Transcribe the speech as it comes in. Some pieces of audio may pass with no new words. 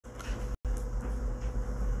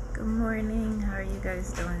Good morning. How are you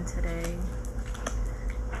guys doing today?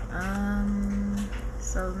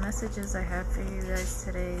 So messages I have for you guys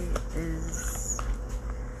today is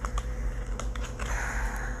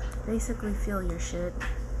basically feel your shit.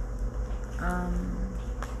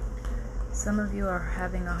 Some of you are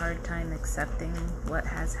having a hard time accepting what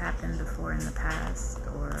has happened before in the past,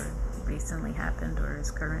 or recently happened, or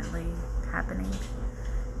is currently happening.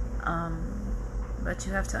 But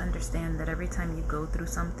you have to understand that every time you go through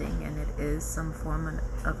something and it is some form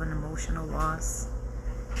of an emotional loss,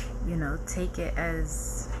 take it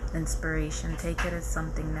as inspiration, take it as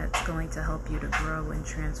something that's going to help you to grow and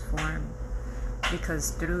transform.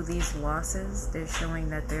 Because through these losses, they're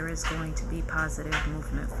showing that there is going to be positive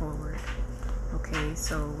movement forward. Okay,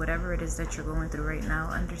 so whatever it is that you're going through right now,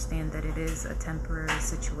 understand that it is a temporary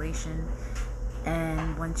situation.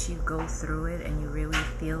 And once you go through it and you really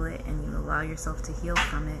feel it and you allow yourself to heal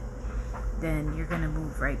from it, then you're going to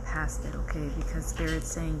move right past it, okay? Because Spirit's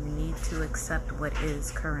saying you need to accept what is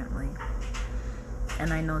currently.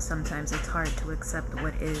 And I know sometimes it's hard to accept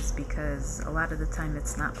what is because a lot of the time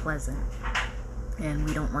it's not pleasant. And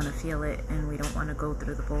we don't want to feel it and we don't want to go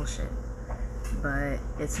through the bullshit. But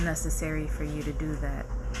it's necessary for you to do that.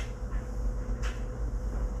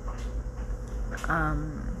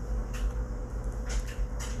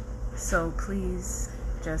 So please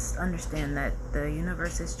just understand that the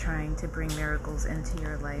universe is trying to bring miracles into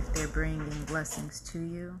your life. They're bringing blessings to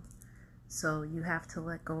you. So you have to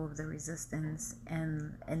let go of the resistance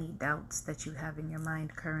and any doubts that you have in your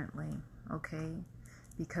mind currently, okay?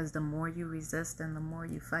 Because the more you resist and the more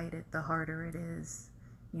you fight it, the harder it is,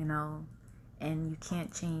 and you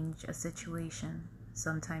can't change a situation.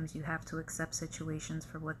 Sometimes you have to accept situations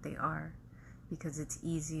for what they are because it's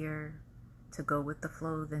easier to go with the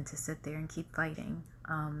flow than to sit there and keep fighting.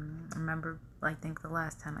 Remember, I think the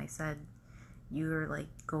last time I said you were like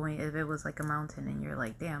going, if it was like a mountain and you're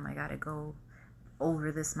like, damn, I gotta go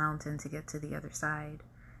over this mountain to get to the other side,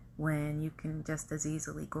 when you can just as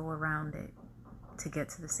easily go around it to get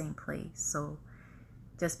to the same place. So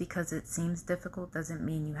just because it seems difficult doesn't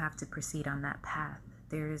mean you have to proceed on that path.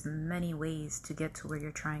 There's many ways to get to where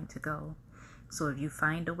you're trying to go. So if you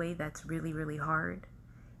find a way that's really, really hard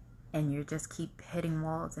and you just keep hitting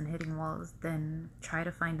walls, then try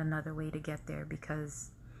to find another way to get there,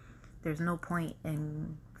 because there's no point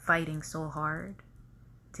in fighting so hard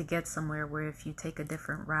to get somewhere where if you take a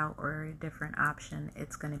different route or a different option,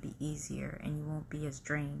 it's going to be easier and you won't be as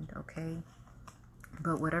drained, okay?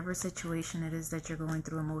 But whatever situation it is that you're going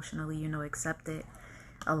through emotionally, accept it.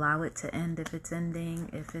 Allow it to end if it's ending.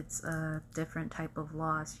 If it's a different type of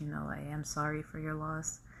loss, I am sorry for your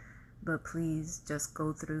loss. But please just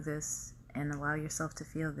go through this and allow yourself to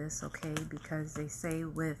feel this, okay? Because they say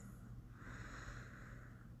you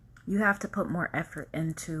have to put more effort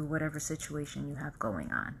into whatever situation you have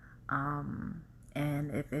going on. And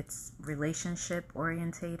if it's relationship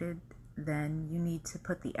orientated, then you need to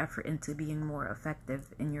put the effort into being more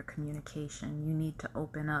effective in your communication. You need to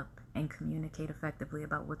open up and communicate effectively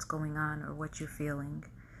about what's going on or what you're feeling,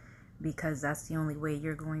 because that's the only way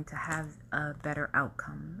you're going to have a better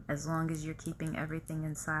outcome. As long as you're keeping everything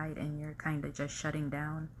inside and you're kind of just shutting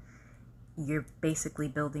down, you're basically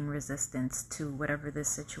building resistance to whatever this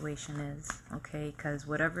situation is, okay? Because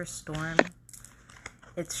whatever storm,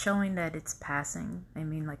 it's showing that it's passing. I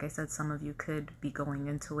mean, like I said, some of you could be going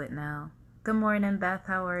into it now. Good morning, Beth.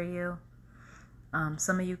 How are you?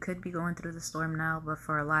 Some of you could be going through the storm now, but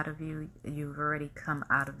for a lot of you, you've already come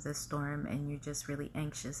out of this storm and you're just really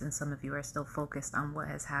anxious, and some of you are still focused on what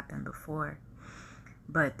has happened before.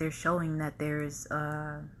 But they're showing that there's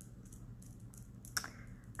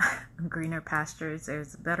greener pastures,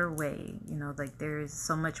 there's a better way, like there's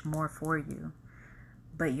so much more for you.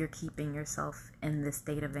 But you're keeping yourself in this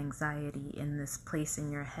state of anxiety, in this place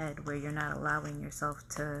in your head where you're not allowing yourself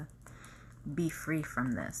to be free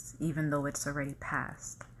from this, even though it's already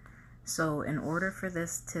passed. So in order for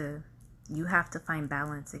this you have to find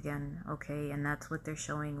balance again, okay? And that's what they're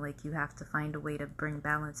showing. Like, you have to find a way to bring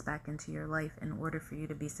balance back into your life in order for you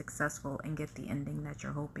to be successful and get the ending that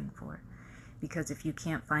you're hoping for. Because if you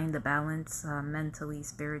can't find the balance mentally,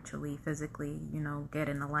 spiritually, physically, get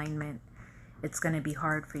in alignment, it's going to be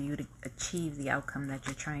hard for you to achieve the outcome that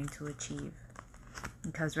you're trying to achieve.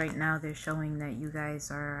 Because right now they're showing that you guys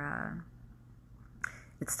are,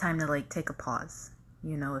 it's time to take a pause.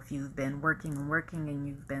 If you've been working and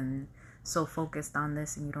you've been so focused on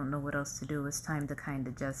this and you don't know what else to do, it's time to kind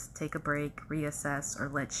of just take a break, reassess, or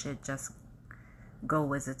let shit just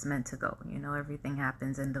go as it's meant to go. Everything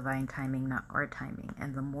happens in divine timing, not our timing.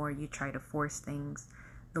 And the more you try to force things,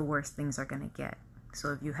 the worse things are going to get.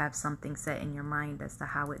 So if you have something set in your mind as to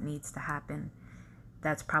how it needs to happen,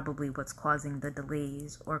 that's probably what's causing the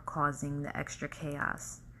delays or causing the extra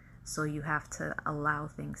chaos. So you have to allow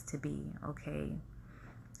things to be, okay?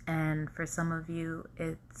 And for some of you,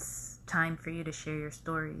 it's time for you to share your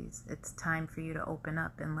stories. It's time for you to open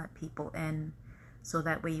up and let people in, so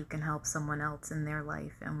that way you can help someone else in their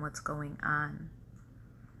life and what's going on.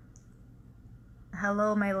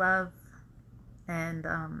 Hello, my love. And,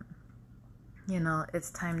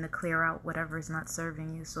 it's time to clear out whatever's not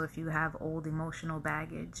serving you. So if you have old emotional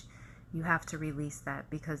baggage, you have to release that,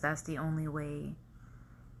 because that's the only way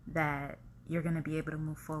that you're going to be able to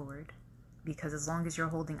move forward. Because as long as you're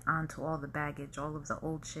holding on to all the baggage, all of the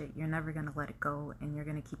old shit, you're never going to let it go, and you're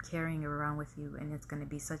going to keep carrying it around with you, and it's going to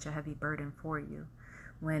be such a heavy burden for you.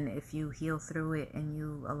 When if you heal through it and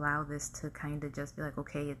you allow this to kind of just be like,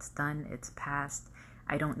 okay, it's done, it's past,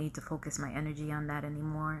 I don't need to focus my energy on that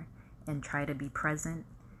anymore, and try to be present,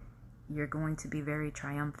 you're going to be very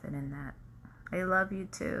triumphant in that. I love you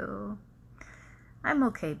too. I'm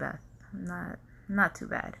okay, Beth. Not too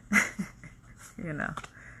bad.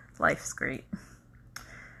 Life's great.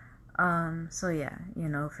 So yeah,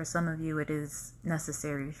 for some of you, it is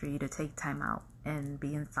necessary for you to take time out and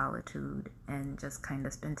be in solitude and just kind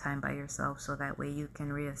of spend time by yourself, so that way you can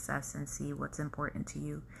reassess and see what's important to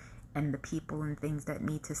you, and the people and things that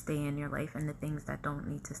need to stay in your life and the things that don't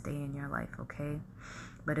need to stay in your life, okay?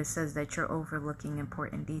 But it says that you're overlooking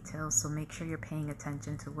important details, so make sure you're paying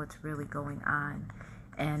attention to what's really going on.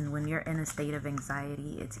 And when you're in a state of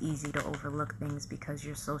anxiety, it's easy to overlook things because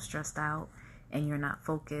you're so stressed out and you're not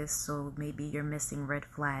focused. So maybe you're missing red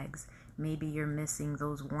flags. Maybe you're missing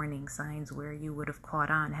those warning signs where you would have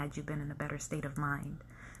caught on had you been in a better state of mind.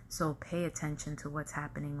 So pay attention to what's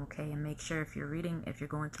happening, okay? And make sure if you're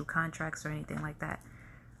going through contracts or anything like that,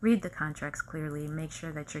 read the contracts clearly. Make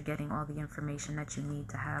sure that you're getting all the information that you need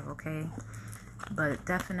to have, okay? But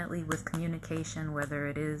definitely with communication, whether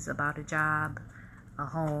it is about a job, a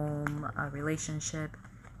home, a relationship,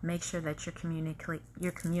 make sure that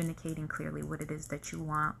you're communicating clearly what it is that you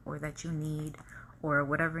want or that you need or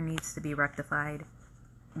whatever needs to be rectified,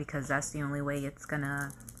 because that's the only way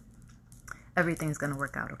everything's gonna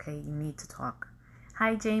work out, okay? You need to talk.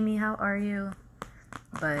 Hi, Jamie, how are you?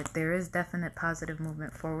 But there is definite positive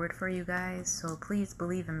movement forward for you guys, so please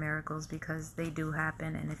believe in miracles, because they do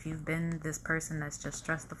happen. And if you've been this person that's just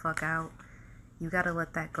stressed the fuck out, you gotta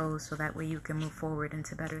let that go, so that way you can move forward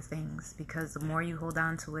into better things, because the more you hold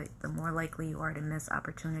on to it, the more likely you are to miss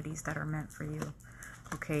opportunities that are meant for you.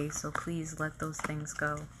 Okay, so please let those things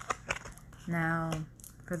go. Now,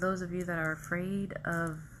 for those of you that are afraid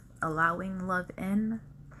of allowing love in,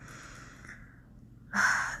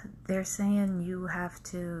 they're saying you have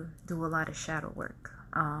to do a lot of shadow work.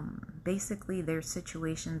 Basically, there's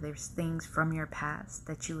situations, there's things from your past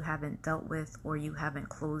that you haven't dealt with or you haven't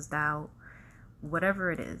closed out.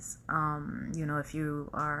 Whatever it is, if you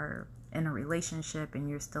are in a relationship and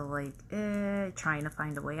you're still like, trying to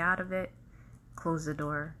find a way out of it, close the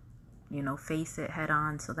door, face it head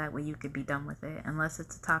on, so that way you could be done with it. Unless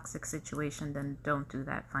it's a toxic situation, then don't do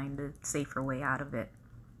that. Find a safer way out of it.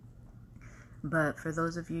 But for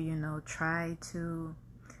those of you, try to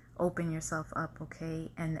open yourself up, okay?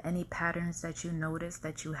 And any patterns that you notice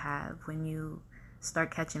that you have when you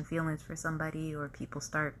start catching feelings for somebody, or people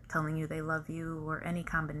start telling you they love you, or any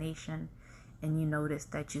combination, and you notice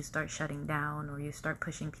that you start shutting down, or you start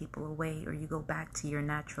pushing people away, or you go back to your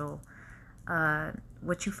natural,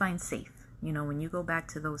 what you find safe. When you go back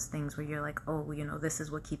to those things where you're like, oh, this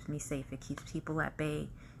is what keeps me safe. It keeps people at bay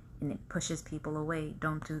and it pushes people away.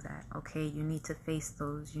 Don't do that, okay? You need to face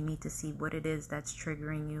those. You need to see what it is that's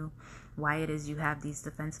triggering you, why it is you have these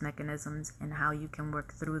defense mechanisms, and how you can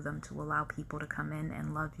work through them to allow people to come in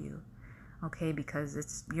and love you, okay?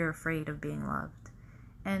 Because you're afraid of being loved.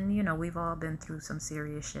 And, we've all been through some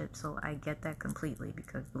serious shit, so I get that completely,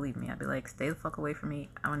 because believe me, I'd be like, stay the fuck away from me.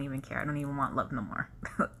 I don't even care. I don't even want love no more.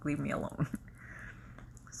 Leave me alone.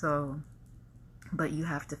 So, but you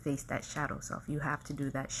have to face that shadow self. You have to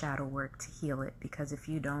do that shadow work to heal it, because if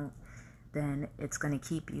you don't, then it's going to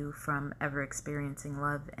keep you from ever experiencing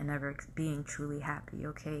love and ever being truly happy,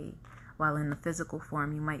 okay? While in the physical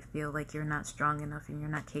form, you might feel like you're not strong enough and you're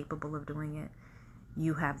not capable of doing it.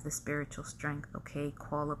 You have the spiritual strength, okay?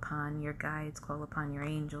 Call upon your guides, call upon your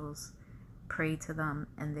angels, pray to them,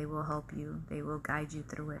 and they will help you. They will guide you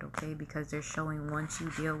through it, okay? Because they're showing once you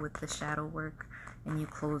deal with the shadow work and you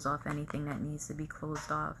close off anything that needs to be closed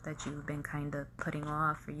off, that you've been kind of putting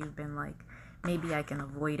off, or you've been like, maybe I can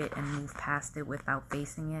avoid it and move past it without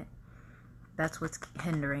facing it. That's what's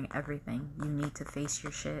hindering everything. You need to face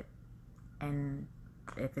your shit and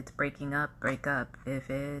If it's breaking up, break up. If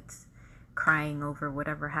it's crying over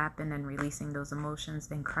whatever happened and releasing those emotions,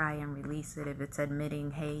 then cry and release it. If it's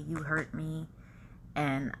admitting, hey, you hurt me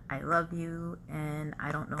and I love you and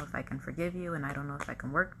I don't know if I can forgive you and I don't know if I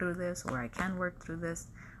can work through this or I can work through this,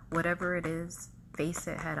 whatever it is, face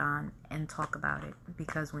it head on and talk about it.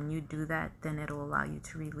 Because when you do that, then it'll allow you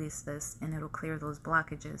to release this and it'll clear those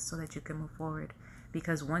blockages so that you can move forward.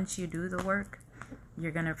 Because once you do the work,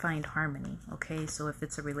 you're going to find harmony. Okay, so if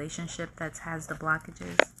it's a relationship that has the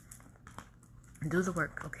blockages, do the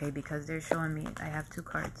work. Okay, because they're showing me, I have 2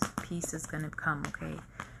 cards. Peace is going to come. Okay,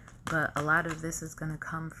 but a lot of this is going to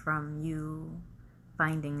come from you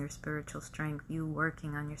finding your spiritual strength, you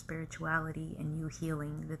working on your spirituality, and you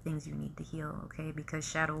healing the things you need to heal. Okay, because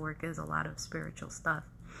shadow work is a lot of spiritual stuff.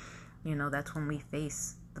 You know, that's when we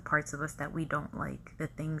face the parts of us that we don't like, the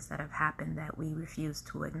things that have happened that we refuse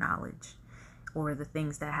to acknowledge, or the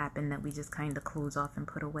things that happen that we just kind of close off and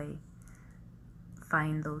put away.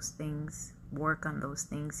 Find those things, work on those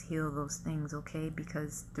things, heal those things. Okay,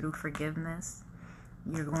 because through forgiveness,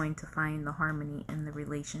 you're going to find the harmony in the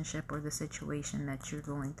relationship or the situation that you're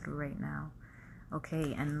going through right now.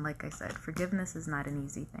 Okay, and like I said, forgiveness is not an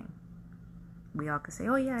easy thing. We all could say,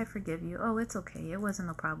 oh yeah, I forgive you. Oh, it's okay. It wasn't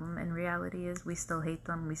a problem. And reality is we still hate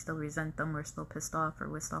them. We still resent them. We're still pissed off, or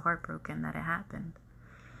we're still heartbroken that it happened.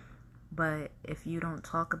 But if you don't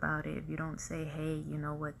talk about it, if you don't say, hey, you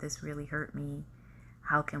know what, this really hurt me.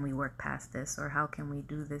 How can we work past this? Or how can we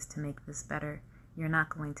do this to make this better? You're not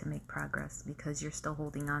going to make progress because you're still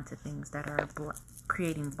holding on to things that are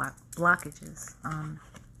creating blockages.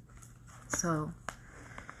 So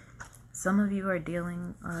some of you are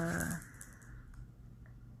dealing...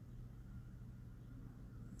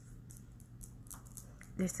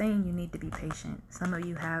 They're saying you need to be patient. Some of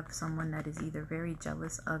you have someone that is either very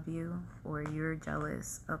jealous of you, or you're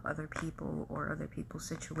jealous of other people or other people's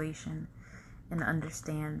situation, and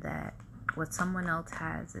understand that what someone else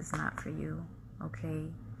has is not for you,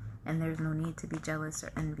 okay? And there's no need to be jealous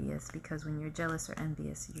or envious, because when you're jealous or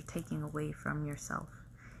envious, you're taking away from yourself.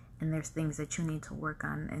 And there's things that you need to work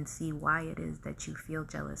on and see why it is that you feel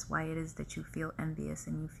jealous, why it is that you feel envious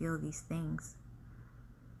and you feel these things.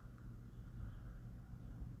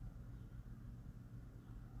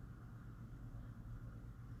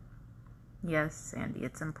 Yes, Sandy,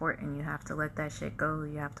 it's important. You have to let that shit go.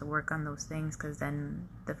 You have to work on those things, because then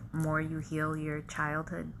the more you heal your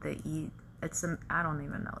childhood, I don't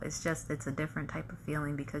even know. It's a different type of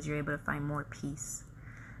feeling, because you're able to find more peace.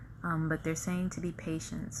 But they're saying to be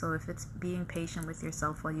patient. So if it's being patient with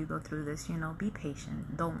yourself while you go through this, be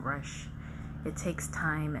patient. Don't rush. It takes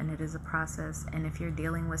time and it is a process. And if you're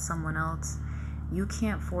dealing with someone else, you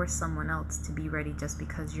can't force someone else to be ready just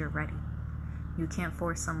because you're ready. You can't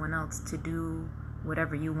force someone else to do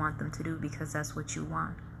whatever you want them to do because that's what you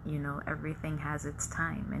want. Everything has its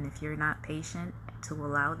time. And if you're not patient to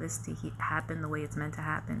allow this to happen the way it's meant to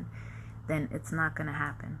happen, then it's not going to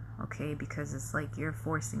happen, okay? Because it's like you're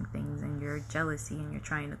forcing things and you're jealousy and you're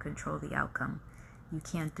trying to control the outcome. You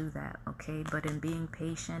can't do that, okay? But in being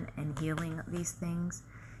patient and healing these things,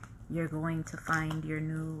 you're going to find your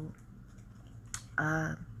new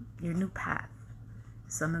path.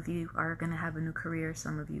 Some of you are going to have a new career.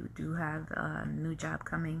 Some of you do have a new job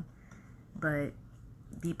coming. But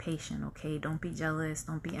be patient, okay? Don't be jealous.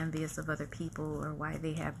 Don't be envious of other people or why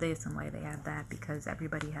they have this and why they have that, because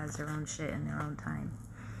everybody has their own shit in their own time.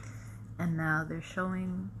 And now they're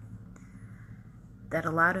showing that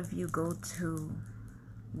a lot of you go to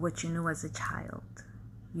what you knew as a child.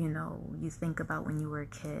 You think about when you were a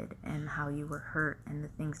kid and how you were hurt and the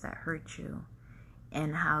things that hurt you,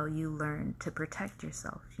 and how you learn to protect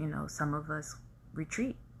yourself. Some of us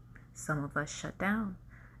retreat. Some of us shut down.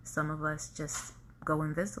 Some of us just go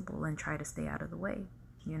invisible and try to stay out of the way.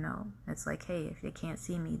 It's like, hey, if you can't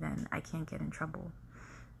see me, then I can't get in trouble.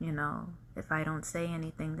 If I don't say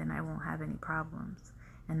anything, then I won't have any problems.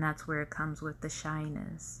 And that's where it comes with the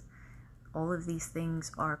shyness. All of these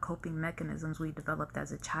things are coping mechanisms we developed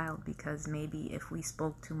as a child, because maybe if we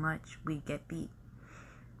spoke too much, we'd get beat.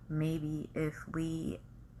 Maybe if we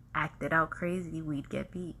acted out crazy, we'd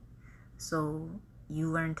get beat. So you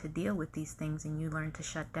learn to deal with these things, and you learn to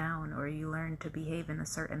shut down, or you learn to behave in a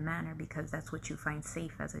certain manner because that's what you find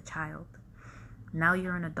safe as a child. Now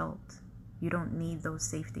you're an adult. You don't need those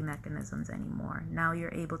safety mechanisms anymore. Now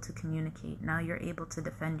you're able to communicate. Now you're able to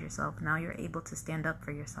defend yourself. Now you're able to stand up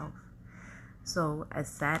for yourself. So as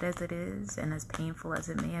sad as it is and as painful as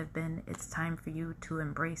it may have been, it's time for you to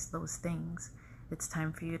embrace those things. It's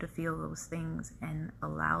time for you to feel those things and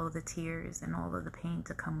allow the tears and all of the pain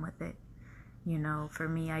to come with it. You know, for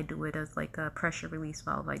me, I do it as like a pressure release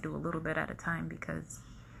valve. I do a little bit at a time because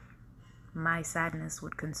my sadness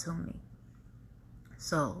would consume me.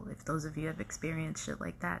 So if those of you have experienced shit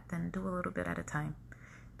like that, then do a little bit at a time.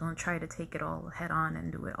 Don't try to take it all head on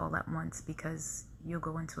and do it all at once, because you'll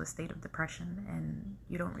go into a state of depression and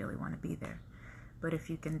you don't really want to be there. But if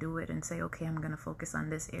you can do it and say, okay, I'm going to focus on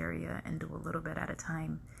this area and do a little bit at a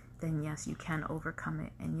time, then yes, you can overcome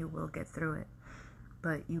it and you will get through it.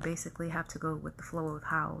 But you basically have to go with the flow of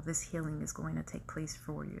how this healing is going to take place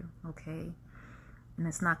for you, okay? And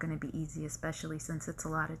it's not going to be easy, especially since it's a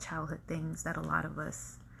lot of childhood things that a lot of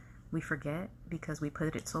us, we forget because we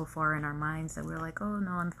put it so far in our minds that we're like, oh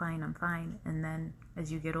no, I'm fine. And then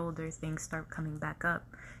as you get older, things start coming back up.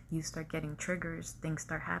 You start getting triggers, things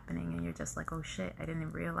start happening, and you're just like, oh shit, I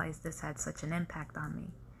didn't realize this had such an impact on me.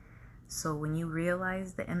 So when you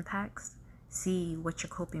realize the impacts, see what your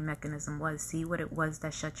coping mechanism was. See what it was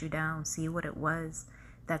that shut you down. See what it was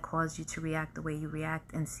that caused you to react the way you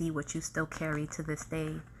react, and see what you still carry to this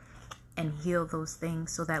day, and heal those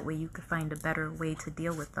things so that way you could find a better way to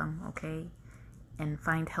deal with them, okay? And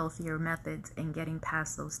find healthier methods in getting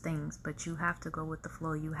past those things. But you have to go with the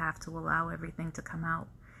flow. You have to allow everything to come out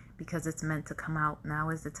because it's meant to come out. Now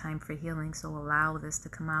is the time for healing, so allow this to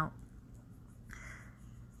come out.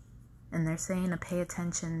 And they're saying to pay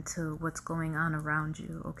attention to what's going on around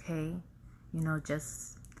you, okay? You know,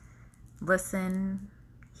 just listen,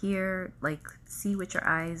 hear, like see with your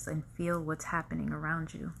eyes and feel what's happening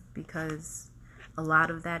around you, because a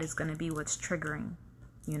lot of that is going to be what's triggering.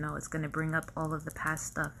 You know, it's going to bring up all of the past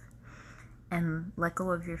stuff. And let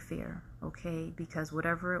go of your fear, okay? Because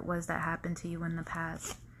whatever it was that happened to you in the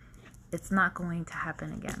past, it's not going to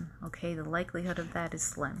happen again, okay? The likelihood of that is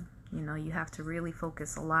slim. You know, you have to really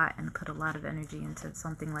focus a lot and put a lot of energy into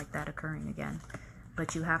something like that occurring again.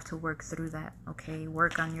 But you have to work through that, okay?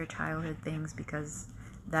 Work on your childhood things, because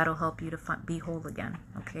that'll help you to be whole again,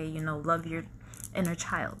 okay? You know, love your inner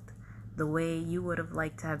child the way you would have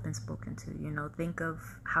liked to have been spoken to. You know, think of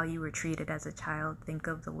how you were treated as a child. Think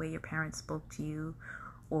of the way your parents spoke to you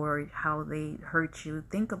or how they hurt you.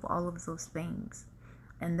 Think of all of those things.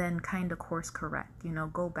 And then kind of course correct, you know,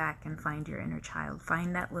 go back and find your inner child.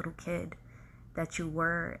 Find that little kid that you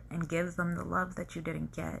were and give them the love that you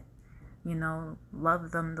didn't get. You know,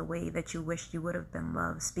 love them the way that you wished you would have been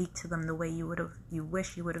loved. Speak to them the way you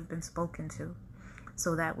wish you would have been spoken to.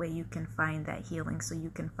 So that way you can find that healing, so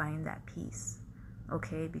you can find that peace.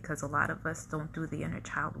 Okay, because a lot of us don't do the inner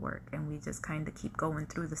child work, and we just kind of keep going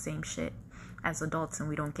through the same shit as adults, and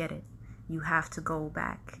we don't get it. You have to go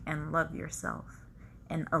back and love yourself.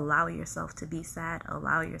 And allow yourself to be sad.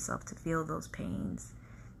 Allow yourself to feel those pains,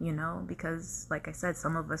 you know, because like I said,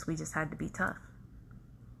 some of us, we just had to be tough.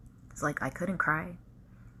 It's like, I couldn't cry.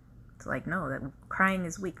 It's like, no, that crying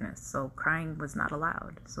is weakness. So crying was not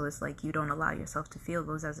allowed. So it's like, you don't allow yourself to feel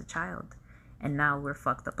those as a child. And now we're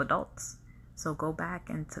fucked up adults. So go back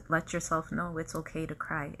and let yourself know it's okay to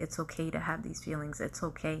cry. It's okay to have these feelings. It's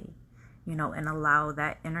okay, you know, and allow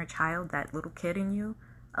that inner child, that little kid in you,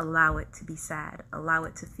 allow it to be sad. Allow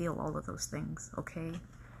it to feel all of those things, okay?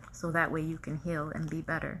 So that way you can heal and be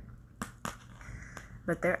better.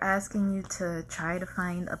 But they're asking you to try to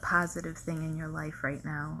find a positive thing in your life right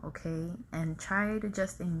now, okay? And try to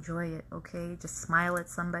just enjoy it, okay? Just smile at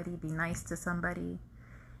somebody, be nice to somebody.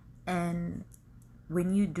 And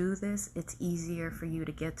when you do this, it's easier for you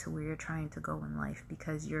to get to where you're trying to go in life,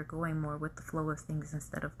 because you're going more with the flow of things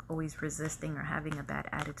instead of always resisting or having a bad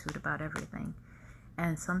attitude about everything.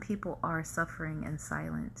 And some people are suffering in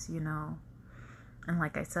silence, you know. And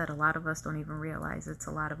like I said, a lot of us don't even realize it's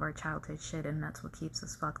a lot of our childhood shit, and that's what keeps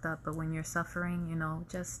us fucked up. But when you're suffering, you know,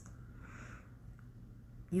 just,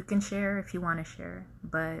 you can share if you want to share,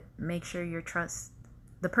 but make sure you trust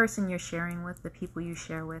the person you're sharing with, the people you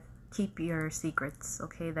share with. Keep your secrets,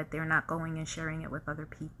 okay, that they're not going and sharing it with other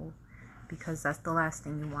people, because that's the last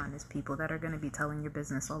thing you want, is people that are going to be telling your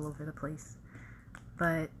business all over the place.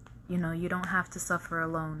 But you know, you don't have to suffer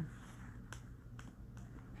alone.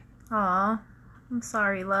 Aw, I'm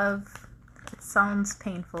sorry, love. It sounds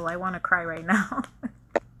painful. I want to cry right now.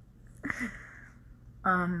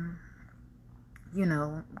 You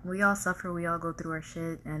know, we all suffer. We all go through our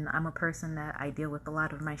shit. And I'm a person that I deal with a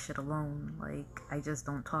lot of my shit alone. Like, I just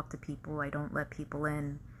don't talk to people. I don't let people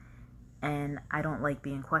in. And I don't like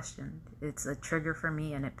being questioned. It's a trigger for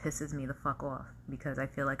me, and it pisses me the fuck off, because I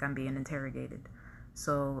feel like I'm being interrogated.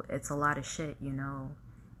 So it's a lot of shit, you know.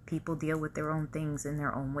 People deal with their own things in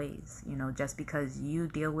their own ways. You know, just because you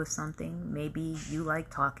deal with something, maybe you like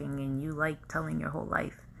talking and you like telling your whole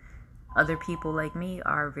life. Other people like me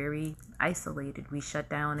are very isolated. We shut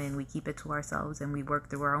down and we keep it to ourselves, and we work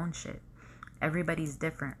through our own shit. Everybody's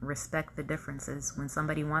different. Respect the differences. When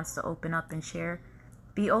somebody wants to open up and share,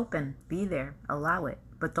 be open, be there, allow it,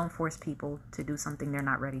 but don't force people to do something they're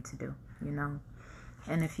not ready to do, you know?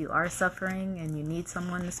 And if you are suffering and you need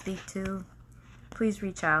someone to speak to, please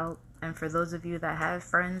reach out. And for those of you that have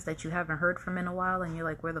friends that you haven't heard from in a while and you're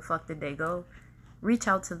like, where the fuck did they go? Reach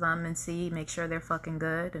out to them and see, make sure they're fucking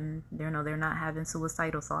good and they're not having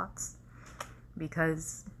suicidal thoughts.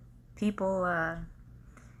 Because people,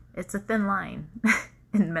 it's a thin line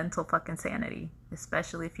in mental fucking sanity,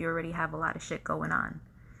 especially if you already have a lot of shit going on.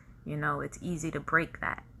 You know, it's easy to break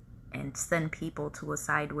that and send people to a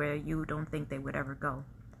side where you don't think they would ever go.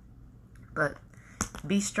 But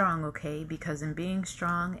be strong, okay? Because in being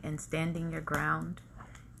strong and standing your ground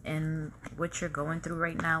and what you're going through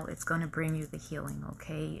right now, it's going to bring you the healing,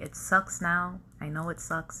 okay? It sucks now. I know it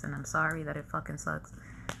sucks, and I'm sorry that it fucking sucks.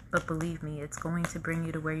 But believe me, it's going to bring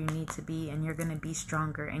you to where you need to be, and you're going to be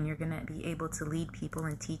stronger, and you're going to be able to lead people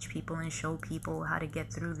and teach people and show people how to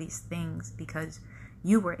get through these things because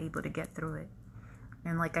you were able to get through it.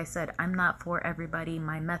 And like I said, I'm not for everybody.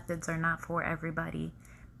 My methods are not for everybody.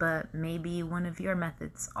 But maybe one of your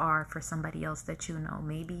methods are for somebody else that you know.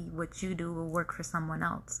 Maybe what you do will work for someone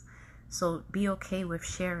else. So be okay with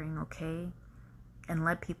sharing, okay? And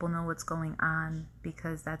let people know what's going on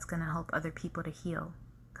because that's going to help other people to heal.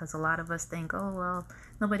 Because a lot of us think, oh, well,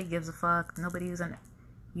 nobody gives a fuck.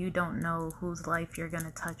 You don't know whose life you're going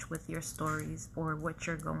to touch with your stories or what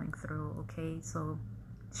you're going through, okay? So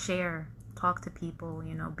share, talk to people,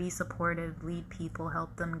 you know, be supportive, lead people,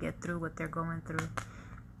 help them get through what they're going through.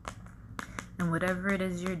 And whatever it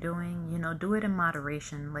is you're doing, you know, do it in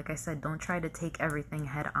moderation. Like I said, don't try to take everything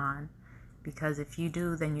head on. Because if you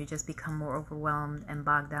do, then you just become more overwhelmed and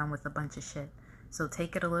bogged down with a bunch of shit. So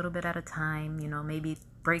take it a little bit at a time, you know, maybe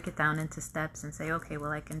break it down into steps and say, okay,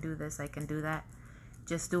 well, I can do this, I can do that.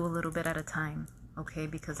 Just do a little bit at a time, okay?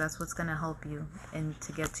 Because that's what's going to help you and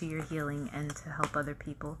to get to your healing and to help other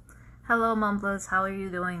people. Hello, Mumblers, how are you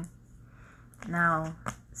doing? Now,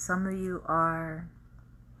 some of you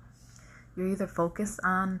you're either focused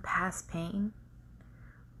on past pain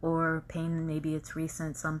or pain, maybe it's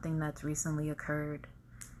recent, something that's recently occurred.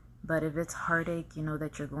 But if it's heartache, you know,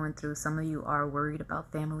 that you're going through, some of you are worried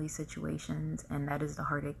about family situations, and that is the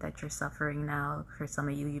heartache that you're suffering now. For some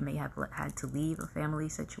of you, you may have had to leave a family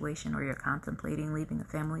situation, or you're contemplating leaving a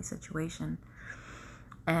family situation.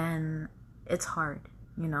 And it's hard,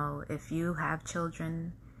 you know, if you have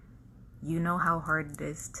children, you know how hard it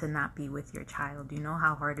is to not be with your child. You know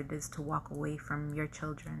how hard it is to walk away from your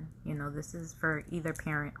children. You know, this is for either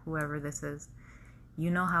parent, whoever this is.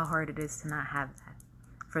 You know how hard it is to not have that.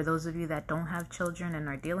 For those of you that don't have children and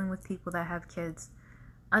are dealing with people that have kids,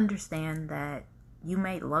 understand that you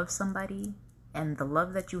might love somebody, and the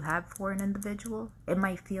love that you have for an individual, it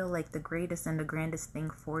might feel like the greatest and the grandest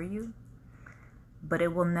thing for you, but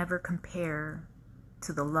it will never compare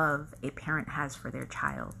to the love a parent has for their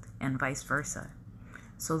child, and vice versa.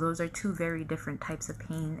 So those are two very different types of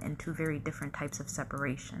pain and two very different types of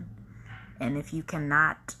separation. And if you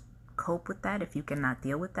cannot cope with that, if you cannot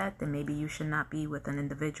deal with that, then maybe you should not be with an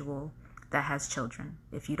individual that has children.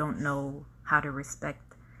 If you don't know how to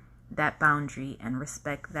respect that boundary and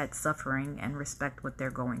respect that suffering and respect what they're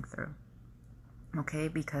going through. Okay?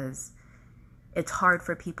 Because it's hard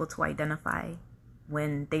for people to identify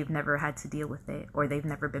when they've never had to deal with it or they've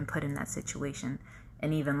never been put in that situation,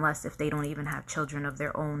 and even less if they don't even have children of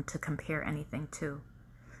their own to compare anything to.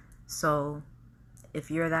 So if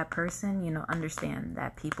you're that person, you know, understand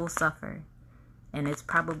that people suffer, and it's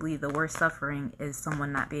probably the worst suffering is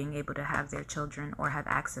someone not being able to have their children or have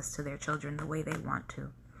access to their children the way they want to.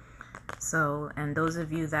 So, and those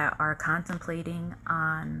of you that are contemplating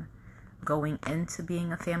on going into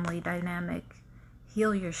being a family dynamic,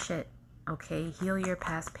 heal your shit, okay? Heal your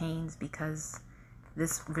past pains, because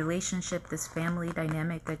this relationship, this family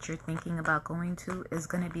dynamic that you're thinking about going to is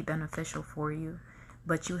going to be beneficial for you.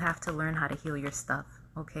 But you have to learn how to heal your stuff,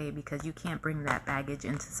 okay? Because you can't bring that baggage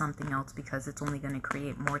into something else, because it's only going to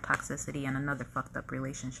create more toxicity and another fucked up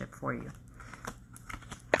relationship for you.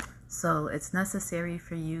 So it's necessary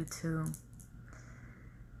for you to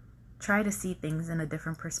try to see things in a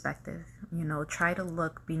different perspective. You know, try to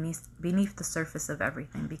look beneath the surface of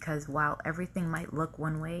everything, because while everything might look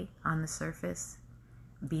one way on the surface,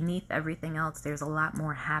 beneath everything else, there's a lot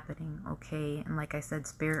more happening, okay? And like I said,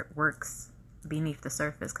 spirit works beneath the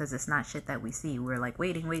surface, because it's not shit that we see. We're like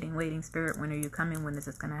waiting, spirit, when are you coming, when is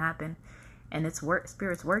this gonna happen? And it's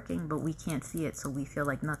spirit's working, but we can't see it, so we feel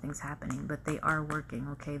like nothing's happening. But they are working,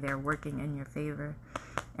 okay? They're working in your favor.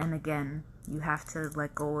 And again, you have to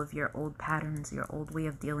let go of your old patterns, your old way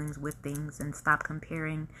of dealing with things, and stop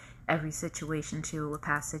comparing every situation to a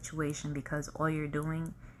past situation, because all you're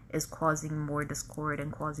doing is causing more discord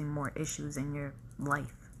and causing more issues in your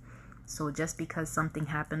life. So just because something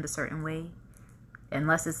happened a certain way,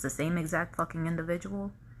 unless it's the same exact fucking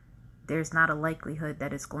individual, there's not a likelihood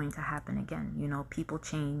that it's going to happen again. You know, people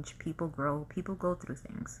change, people grow, people go through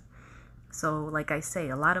things. So like I say,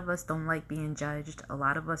 a lot of us don't like being judged. A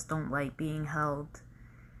lot of us don't like being held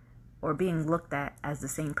or being looked at as the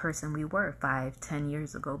same person we were 5-10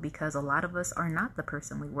 years ago, because a lot of us are not the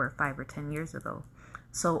person we were 5 or 10 years ago.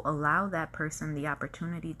 So allow that person the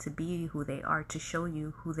opportunity to be who they are, to show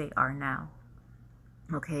you who they are now.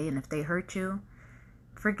 Okay, and if they hurt you,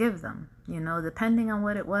 forgive them. You know, depending on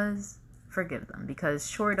what it was, forgive them. Because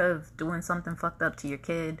short of doing something fucked up to your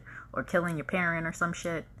kid or killing your parent or some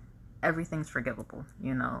shit, everything's forgivable,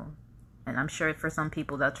 you know. And I'm sure for some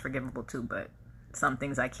people that's forgivable too, but some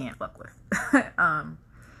things I can't fuck with.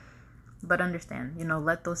 But understand, you know,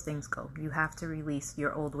 let those things go. You have to release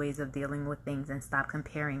your old ways of dealing with things and stop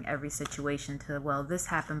comparing every situation to, well, this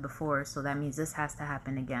happened before, so that means this has to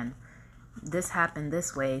happen again. This happened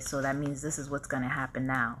this way, so that means this is what's going to happen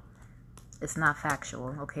now. It's not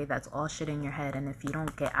factual, okay? That's all shit in your head. And if you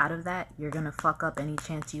don't get out of that, you're going to fuck up any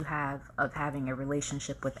chance you have of having a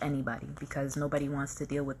relationship with anybody, because nobody wants to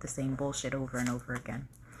deal with the same bullshit over and over again.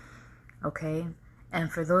 Okay? And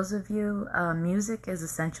for those of you, music is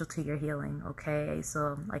essential to your healing, okay?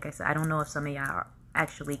 So, like I said, I don't know if some of y'all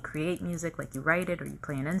actually create music, like you write it or you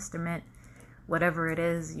play an instrument. Whatever it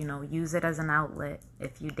is, you know, use it as an outlet.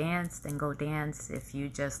 If you dance, then go dance. If you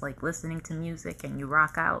just like listening to music and you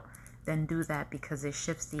rock out, then do that, because it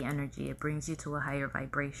shifts the energy. It brings you to a higher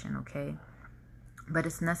vibration, okay? But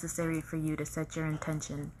it's necessary for you to set your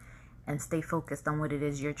intention and stay focused on what it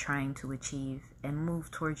is you're trying to achieve and move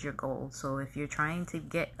towards your goal. So if you're trying to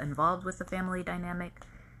get involved with the family dynamic,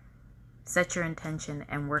 set your intention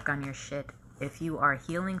and work on your shit. If you are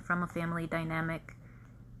healing from a family dynamic,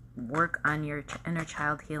 work on your inner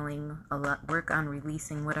child healing. Work on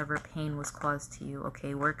releasing whatever pain was caused to you,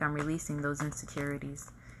 okay? Work on releasing those insecurities,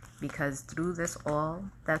 because through this all,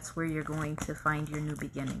 that's where you're going to find your new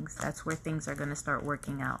beginnings. That's where things are going to start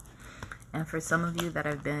working out. And for some of you that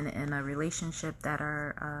have been in a relationship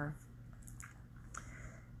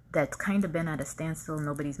that's kind of been at a standstill,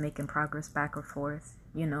 nobody's making progress back or forth.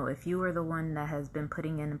 You know, if you are the one that has been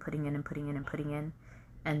putting in and putting in and putting in and putting in,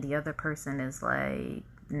 and the other person is like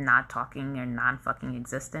not talking or non-fucking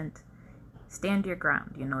existent, stand your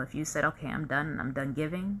ground. You know, if you said, okay, I'm done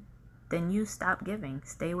giving, then you stop giving.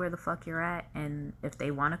 Stay where the fuck you're at. And if they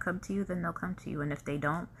want to come to you, then they'll come to you. And if they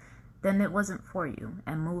don't, then it wasn't for you,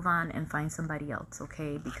 and move on and find somebody else,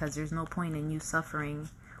 okay? Because there's no point in you suffering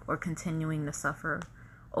or continuing to suffer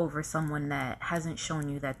over someone that hasn't shown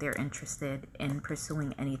you that they're interested in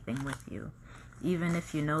pursuing anything with you. Even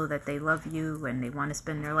if you know that they love you and they want to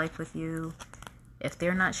spend their life with you, if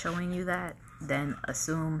they're not showing you that, then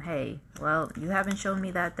assume, hey, well, you haven't shown me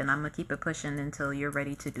that, then I'm going to keep it pushing until you're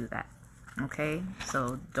ready to do that. Okay,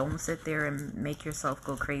 so don't sit there and make yourself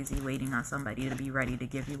go crazy waiting on somebody to be ready to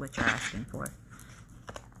give you what you're asking for.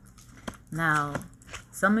 Now,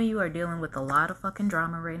 some of you are dealing with a lot of fucking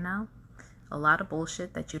drama right now. A lot of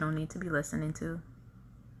bullshit that you don't need to be listening to.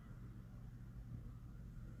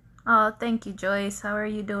 Oh, thank you, Joyce. How are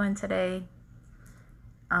you doing today?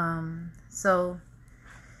 So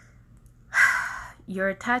your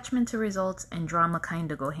attachment to results and drama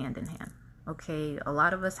kind of go hand in hand. Okay, a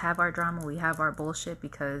lot of us have our drama, we have our bullshit,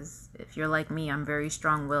 because if you're like me, I'm very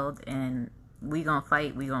strong-willed, and we gonna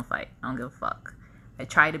fight. I don't give a fuck. I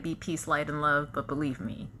try to be peace, light, and love, but believe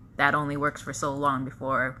me, that only works for so long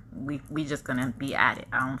before we just gonna be at it.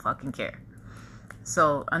 I don't fucking care.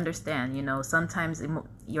 So understand, you know, sometimes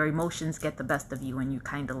your emotions get the best of you, and you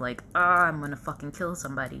kind of like, I'm gonna fucking kill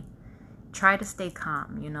somebody. Try to stay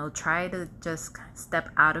calm, you know, try to just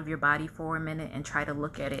step out of your body for a minute and try to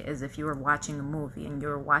look at it as if you were watching a movie and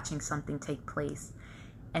you're watching something take place,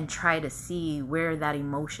 and try to see where that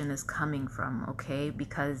emotion is coming from, okay?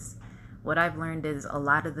 Because what I've learned is a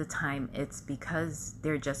lot of the time it's because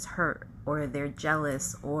they're just hurt, or they're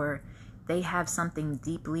jealous, or they have something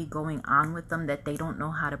deeply going on with them that they don't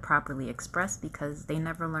know how to properly express, because they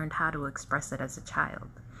never learned how to express it as a child.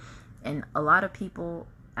 And a lot of people,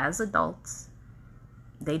 as adults,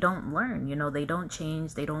 they don't learn, you know, they don't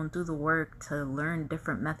change, they don't do the work to learn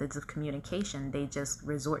different methods of communication. They just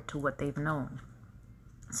resort to what they've known.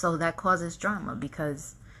 So that causes drama,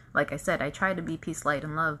 because, like I said, I try to be peace, light,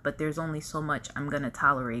 and love, but there's only so much I'm going to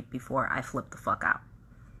tolerate before I flip the fuck out.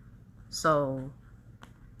 So,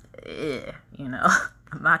 you know,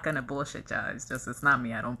 I'm not gonna bullshit y'all. It's not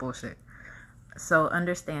me. I don't bullshit. So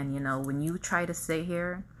understand, when you try to sit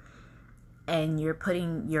here and you're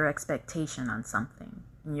putting your expectation on something,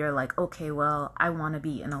 and you're like, okay, well, I want to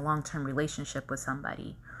be in a long-term relationship with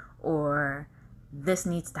somebody, or this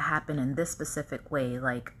needs to happen in this specific way.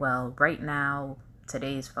 Like, well, right now,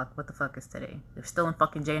 today's what the fuck is today? We're still in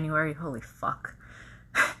fucking January. Holy fuck.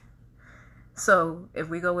 So if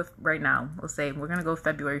we go with right now, we'll say we're going to go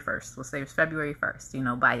February 1st. We'll say it's February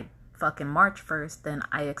 1st. By fucking March 1st, then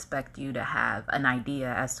I expect you to have an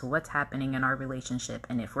idea as to what's happening in our relationship,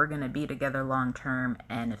 and if we're going to be together long term,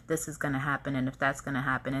 and if this is going to happen, and if that's going to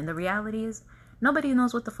happen. And the reality is, nobody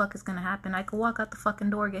knows what the fuck is going to happen. I could walk out the fucking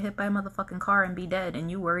door, get hit by a motherfucking car, and be dead, and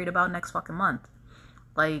you worried about next fucking month.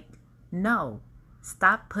 Like, no.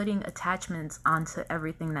 Stop putting attachments onto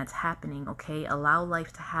everything that's happening, okay? Allow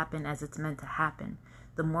life to happen as it's meant to happen.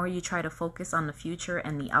 The more you try to focus on the future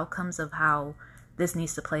and the outcomes of how this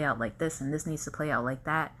needs to play out like this and this needs to play out like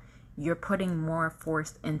that, you're putting more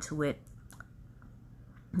force into it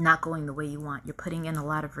not going the way you want. You're putting in a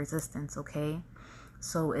lot of resistance, okay?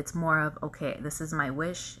 So it's more of, okay, this is my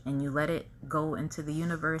wish, and you let it go into the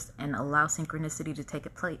universe and allow synchronicity to take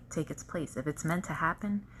its place. If it's meant to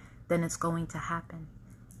happen, then it's going to happen.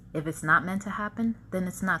 If it's not meant to happen, then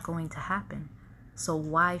it's not going to happen. So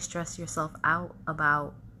why stress yourself out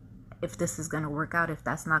about if this is going to work out, if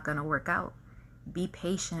that's not going to work out? Be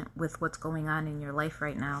patient with what's going on in your life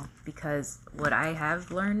right now, because what I have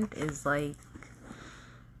learned is, like,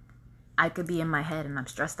 I could be in my head and I'm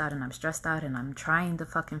stressed out and I'm trying to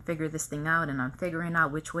fucking figure this thing out, and I'm figuring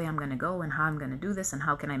out which way I'm going to go and how I'm going to do this and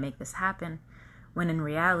how can I make this happen, when in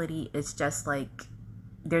reality it's just like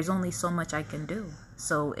there's only so much I can do.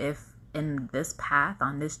 So if in this path,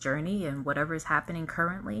 on this journey, and whatever is happening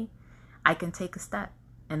currently, I can take a step.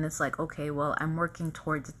 And it's like, okay, well, I'm working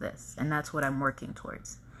towards this. And that's what I'm working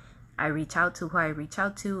towards. I reach out to who I reach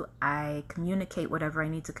out to. I communicate whatever I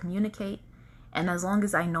need to communicate. And as long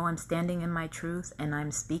as I know I'm standing in my truth and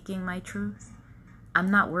I'm speaking my truth,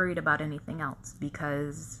 I'm not worried about anything else,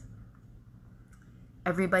 because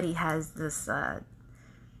everybody has this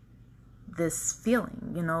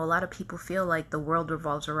feeling, a lot of people feel like the world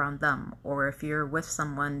revolves around them, or if you're with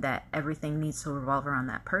someone, that everything needs to revolve around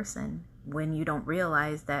that person, when you don't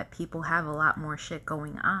realize that people have a lot more shit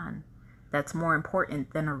going on that's more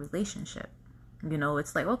important than a relationship.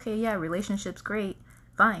 It's like, okay, yeah, relationship's great,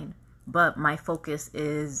 fine, but my focus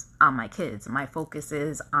is on my kids, my focus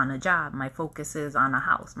is on a job, my focus is on a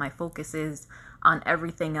house, my focus is on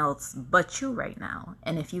everything else but you right now.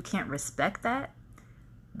 And if you can't respect that,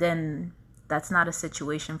 then that's not a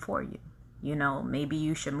situation for you. Maybe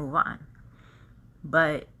you should move on.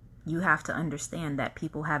 But you have to understand that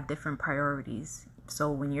people have different priorities.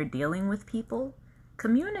 So when you're dealing with people,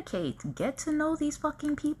 communicate. Get to know these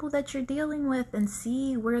fucking people that you're dealing with and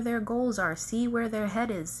see where their goals are. See where their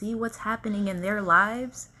head is. See what's happening in their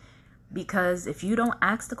lives. Because if you don't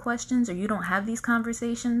ask the questions or you don't have these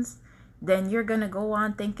conversations, then you're going to go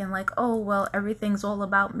on thinking like, oh, well, everything's all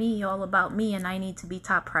about me, and I need to be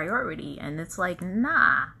top priority. And it's like,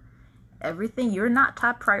 nah, you're not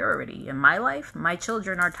top priority. In my life, my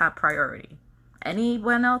children are top priority.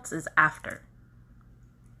 Anyone else is after.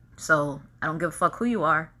 So I don't give a fuck who you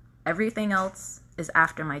are. Everything else is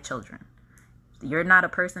after my children. If you're not a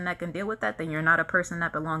person that can deal with that, then you're not a person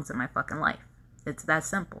that belongs in my fucking life. It's that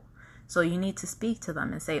simple. So you need to speak to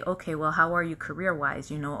them and say, okay, well, how are you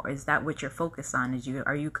career-wise? Or is that what you're focused on?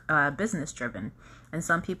 Are you business-driven? And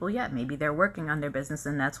some people, yeah, maybe they're working on their business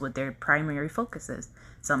and that's what their primary focus is.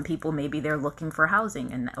 Some people, maybe they're looking for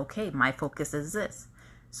housing and, okay, my focus is this.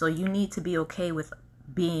 So you need to be okay with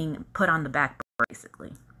being put on the back burner,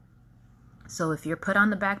 basically. So if you're put on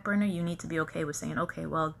the back burner, you need to be okay with saying, okay,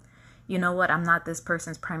 well, you know what, I'm not this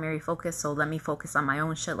person's primary focus, so let me focus on my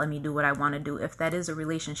own shit. Let me do what I want to do. If that is a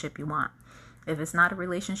relationship you want. If it's not a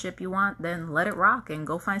relationship you want, then let it rock and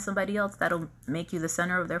go find somebody else that'll make you the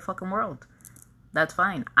center of their fucking world. That's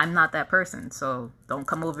fine. I'm not that person, so don't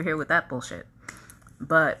come over here with that bullshit.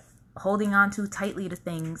 But holding on too tightly to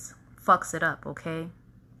things fucks it up, okay?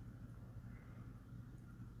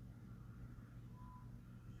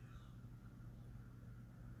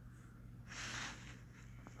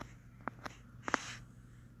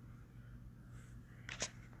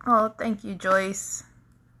 Oh, thank you, Joyce.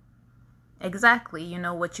 Exactly.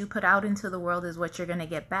 What you put out into the world is what you're going to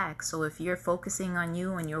get back. So if you're focusing on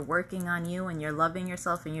you and you're working on you and you're loving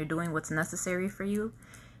yourself and you're doing what's necessary for you,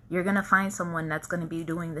 you're going to find someone that's going to be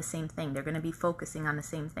doing the same thing. They're going to be focusing on the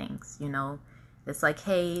same things, It's like,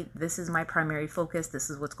 hey, this is my primary focus. This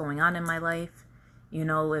is what's going on in my life.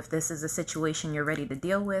 If this is a situation you're ready to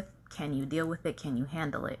deal with, Can you deal with it? Can you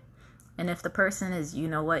handle it? And if the person is, you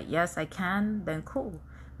know what, yes, I can, then cool.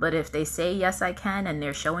 But if they say, yes, I can, and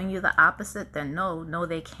they're showing you the opposite, then no,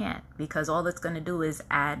 they can't. Because all it's going to do is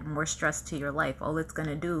add more stress to your life. All it's going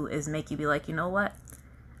to do is make you be like, you know what?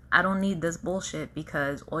 I don't need this bullshit,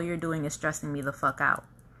 because all you're doing is stressing me the fuck out.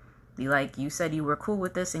 Be like, you said you were cool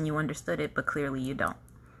with this and you understood it, but clearly you don't.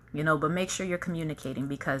 But make sure you're communicating,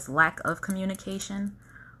 because lack of communication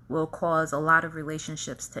will cause a lot of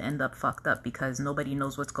relationships to end up fucked up, because nobody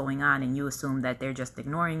knows what's going on and you assume that they're just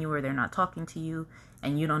ignoring you or they're not talking to you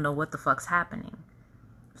and you don't know what the fuck's happening.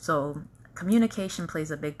 So communication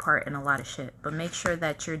plays a big part in a lot of shit, but make sure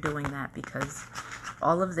that you're doing that, because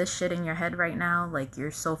all of this shit in your head right now, like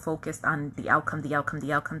you're so focused on the outcome,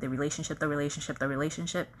 the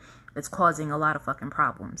relationship, it's causing a lot of fucking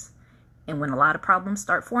problems. And when a lot of problems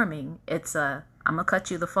start forming, it's I'm gonna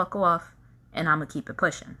cut you the fuck off and I'm gonna keep it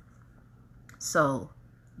pushing. So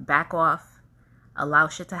back off, allow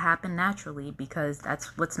shit to happen naturally, because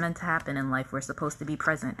that's what's meant to happen in life. We're supposed to be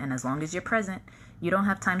present, and as long as you're present, you don't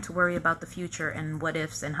have time to worry about the future and what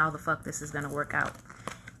ifs and how the fuck this is gonna work out.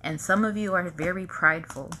 And some of you are very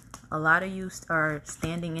prideful. A lot of you are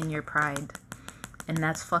standing in your pride, and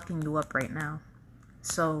that's fucking you up right now.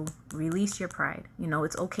 So release your pride.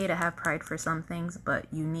 It's okay to have pride for some things, but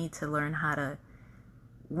you need to learn how to,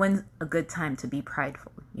 when's a good time to be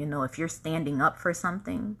prideful. If you're standing up for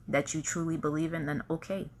something that you truly believe in, then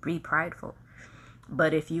okay, be prideful.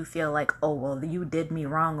 But if you feel like, oh, well, you did me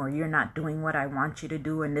wrong, or you're not doing what I want you to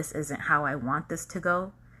do, and this isn't how I want this to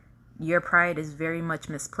go, your pride is very much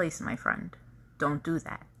misplaced, my friend. Don't do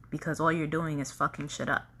that, because all you're doing is fucking shit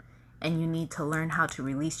up. And you need to learn how to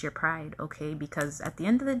release your pride, okay? Because at the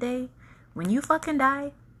end of the day, when you fucking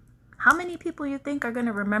die, how many people you think are going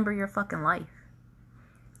to remember your fucking life?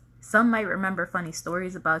 Some might remember funny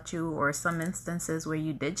stories about you, or some instances where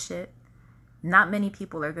you did shit. Not many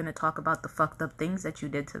people are going to talk about the fucked up things that you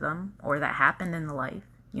did to them or that happened in the life.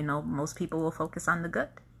 Most people will focus on the good.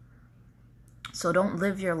 So don't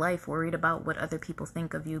live your life worried about what other people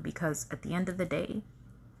think of you, because at the end of the day,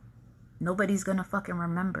 nobody's going to fucking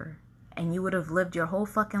remember. And you would have lived your whole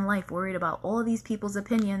fucking life worried about all these people's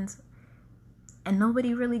opinions, and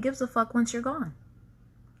nobody really gives a fuck once you're gone.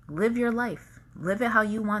 Live your life. Live it how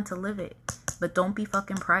you want to live it. But don't be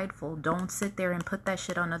fucking prideful. Don't sit there and put that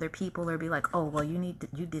shit on other people, or be like, oh, well, you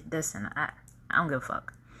did this, and I don't give a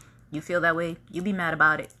fuck. You feel that way, you be mad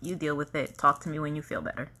about it. You deal with it. Talk to me when you feel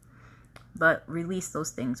better. But release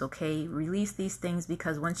those things, okay? Release these things,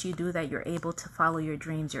 because once you do that, you're able to follow your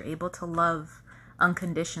dreams. You're able to love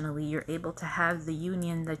unconditionally. You're able to have the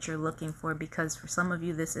union that you're looking for, because for some of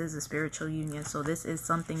you, this is a spiritual union. So this is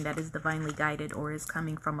something that is divinely guided or is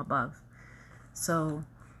coming from above. So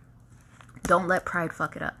don't let pride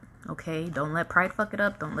fuck it up, okay? Don't let pride fuck it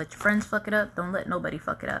up. Don't let your friends fuck it up. Don't let nobody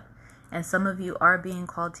fuck it up. And some of you are being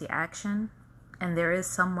called to action, and there is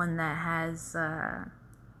someone that has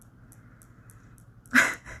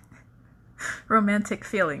romantic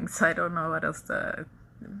feelings. I don't know what else to...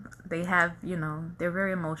 They have, they're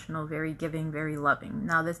very emotional, very giving, very loving.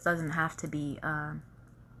 Now, this doesn't have to be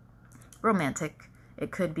romantic. It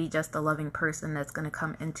could be just a loving person that's going to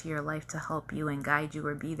come into your life to help you and guide you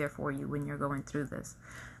or be there for you when you're going through this.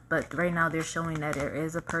 But right now, they're showing that there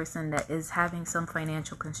is a person that is having some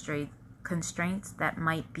financial constraints that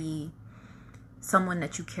might be someone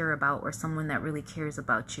that you care about, or someone that really cares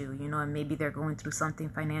about you, and maybe they're going through something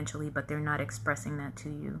financially, but they're not expressing that to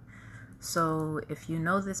you. So if you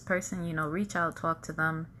know this person, reach out, talk to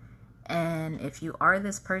them. And if you are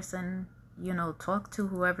this person, talk to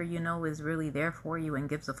whoever is really there for you and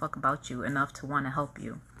gives a fuck about you enough to want to help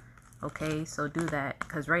you. Okay, so do that,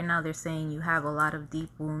 because right now they're saying you have a lot of deep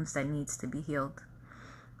wounds that needs to be healed.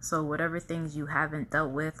 So whatever things you haven't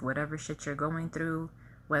dealt with, whatever shit you're going through,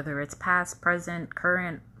 whether it's past, present,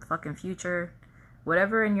 current, fucking future,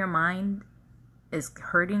 whatever in your mind is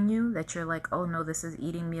hurting you, that you're like, oh no, this is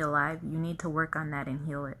eating me alive, you need to work on that and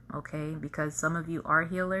heal it, okay? Because some of you are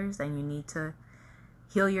healers, and you need to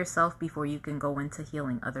heal yourself before you can go into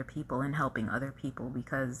healing other people and helping other people,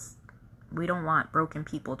 because we don't want broken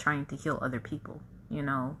people trying to heal other people.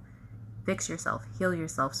 Fix yourself, heal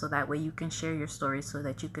yourself, so that way you can share your story, so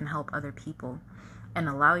that you can help other people. And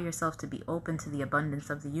allow yourself to be open to the abundance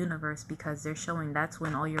of the universe, because they're showing that's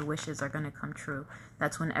when all your wishes are going to come true.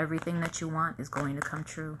 That's when everything that you want is going to come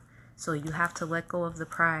true. So you have to let go of the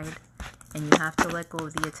pride, and you have to let go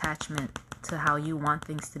of the attachment to how you want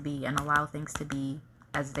things to be, and allow things to be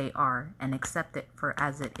as they are, and accept it for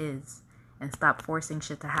as it is, and stop forcing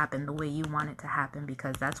shit to happen the way you want it to happen,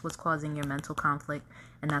 because that's what's causing your mental conflict,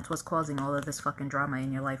 and that's what's causing all of this fucking drama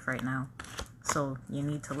in your life right now. So you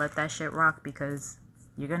need to let that shit rock, because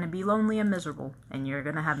you're going to be lonely and miserable, and you're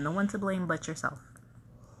going to have no one to blame but yourself.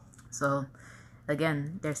 So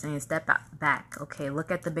again, they're saying step back, okay?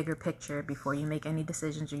 Look at the bigger picture before you make any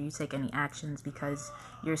decisions or you take any actions, because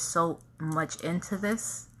you're so much into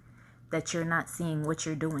this that you're not seeing what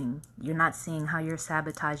you're doing. You're not seeing how you're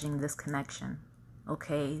sabotaging this connection,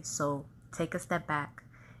 okay? So take a step back.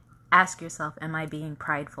 Ask yourself, am I being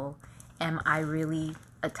prideful? Am I really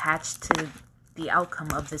attached to the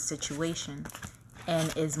outcome of this situation?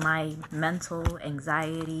 And is my mental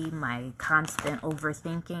anxiety, my constant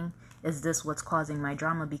overthinking, is this what's causing my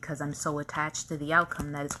drama, because I'm so attached to the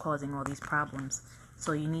outcome that is causing all these problems?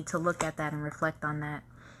 So you need to look at that and reflect on that.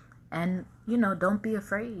 And, don't be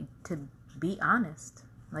afraid to be honest.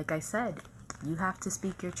 Like I said, you have to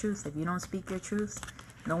speak your truth. If you don't speak your truth,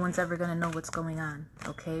 no one's ever going to know what's going on,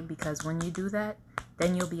 okay? Because when you do that,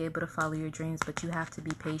 then you'll be able to follow your dreams. But you have to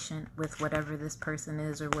be patient with whatever this person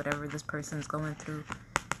is or whatever this person's going through,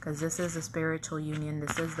 because this is a spiritual union.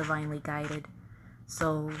 This is divinely guided.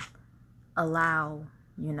 So allow,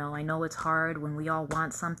 I know it's hard when we all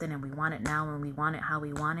want something and we want it now and we want it how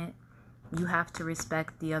we want it. You have to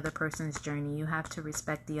respect the other person's journey. You have to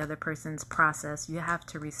respect the other person's process. You have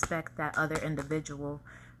to respect that other individual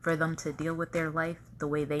for them to deal with their life the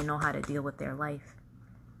way they know how to deal with their life.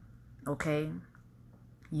 Okay?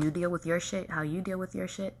 You deal with your shit how you deal with your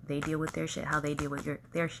shit. They deal with their shit how they deal with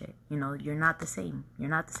their shit. You're not the same. You're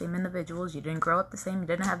not the same individuals. You didn't grow up the same. You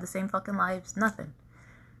didn't have the same fucking lives. Nothing.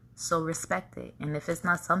 So respect it. And if it's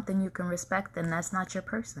not something you can respect, then that's not your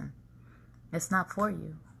person. It's not for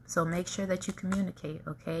you. So make sure that you communicate,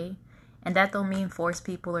 okay? And that don't mean force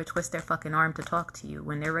people or twist their fucking arm to talk to you.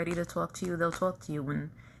 When they're ready to talk to you, they'll talk to you.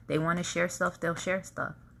 When they want to share stuff, they'll share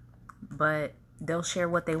stuff. But they'll share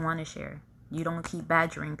what they want to share. You don't keep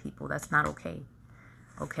badgering people. That's not okay.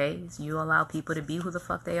 Okay? So you allow people to be who the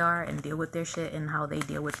fuck they are and deal with their shit and how they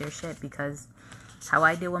deal with their shit. Because how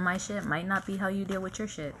I deal with my shit might not be how you deal with your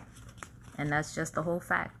shit. And that's just the whole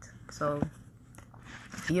fact. So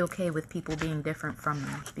be okay with people being different from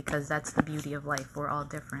you, because that's the beauty of life. We're all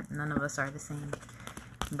different. None of us are the same.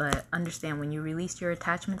 But understand, when you release your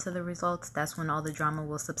attachment to the results, that's when all the drama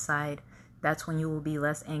will subside. That's when you will be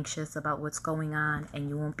less anxious about what's going on, and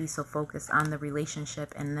you won't be so focused on the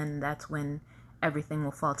relationship, and then that's when everything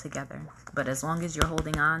will fall together. But as long as you're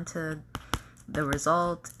holding on to the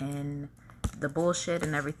result and the bullshit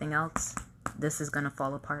and everything else, this is going to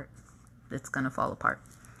fall apart. It's going to fall apart.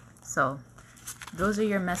 So those are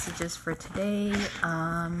your messages for today.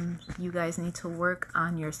 You guys need to work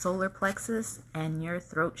on your solar plexus and your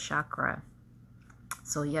throat chakra.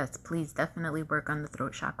 So yes, please definitely work on the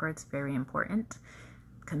throat chakra. It's very important.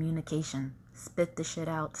 Communication. Spit the shit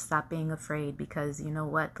out. Stop being afraid, because you know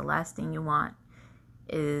what? The last thing you want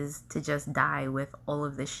is to just die with all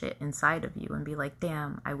of this shit inside of you and be like,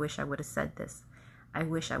 damn, I wish I would have said this. I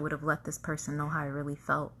wish I would have let this person know how I really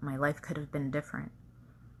felt. My life could have been different.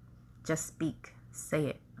 Just speak. Say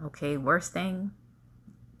it. Okay? Worst thing,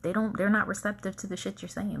 they're not receptive to the shit you're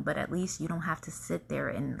saying, but at least you don't have to sit there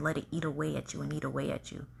and let it eat away at you and eat away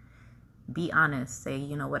at you. Be honest. Say,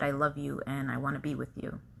 you know what, I love you and I want to be with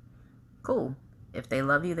you. Cool. If they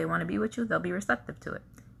love you, they want to be with you, they'll be receptive to it.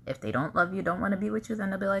 If they don't love you, don't want to be with you, then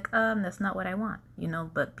they'll be like, that's not what I want.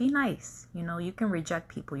 But be nice. You can reject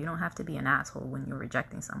people. You don't have to be an asshole when you're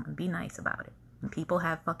rejecting someone. Be nice about it. And people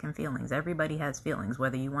have fucking feelings. Everybody has feelings,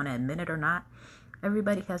 whether you want to admit it or not.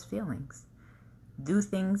 Everybody has feelings. Do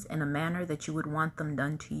things in a manner that you would want them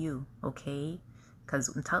done to you, okay? Because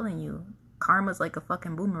I'm telling you, karma's like a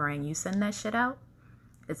fucking boomerang. You send that shit out,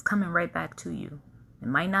 it's coming right back to you. It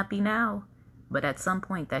might not be now, but at some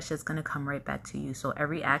point, that shit's going to come right back to you. So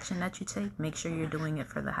every action that you take, make sure you're doing it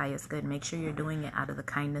for the highest good. Make sure you're doing it out of the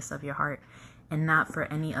kindness of your heart and not for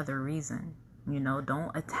any other reason.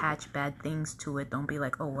 Don't attach bad things to it. Don't be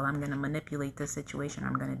like, oh, well, I'm going to manipulate this situation.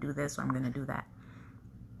 I'm going to do this or I'm going to do that.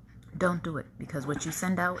 Don't do it, because what you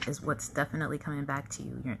send out is what's definitely coming back to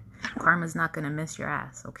you. Your karma's not going to miss your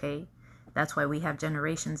ass, okay? That's why we have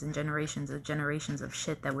generations and generations of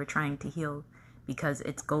shit that we're trying to heal, because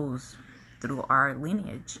it goes through our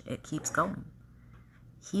lineage. It keeps going.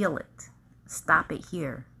 Heal it. Stop it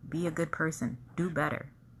here. Be a good person. Do better.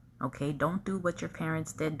 Okay? Don't do what your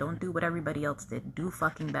parents did. Don't do what everybody else did. Do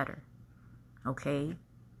fucking better. Okay?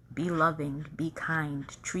 Be loving. Be kind.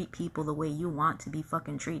 Treat people the way you want to be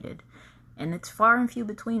fucking treated. And it's far and few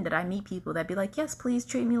between that I meet people that be like, yes, please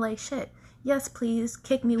treat me like shit. Yes, please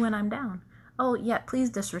kick me when I'm down. Oh, yeah, please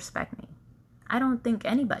disrespect me. I don't think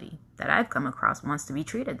anybody that I've come across wants to be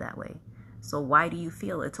treated that way. So why do you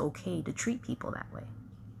feel it's okay to treat people that way?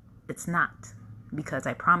 It's not. because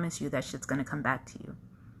I promise you that shit's going to come back to you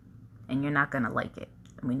and you're not going to like it.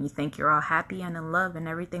 When you think you're all happy and in love and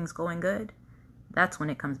everything's going good, that's when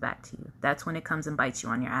it comes back to you. That's when it comes and bites you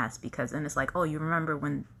on your ass, because then it's like, oh, you remember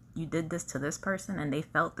when you did this to this person and they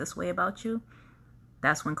felt this way about you?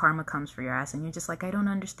 That's when karma comes for your ass and you're just like, I don't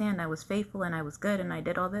understand. I was faithful and I was good and I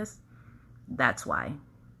did all this. That's why.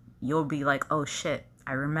 You'll be like, oh shit,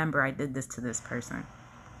 I remember I did this to this person.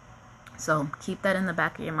 So keep that in the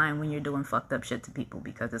back of your mind when you're doing fucked up shit to people,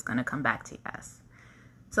 because it's going to come back to your ass.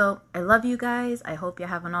 So I love you guys. I hope you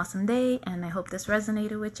have an awesome day, and I hope this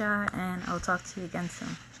resonated with y'all, and I'll talk to you again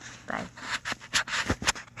soon. Bye.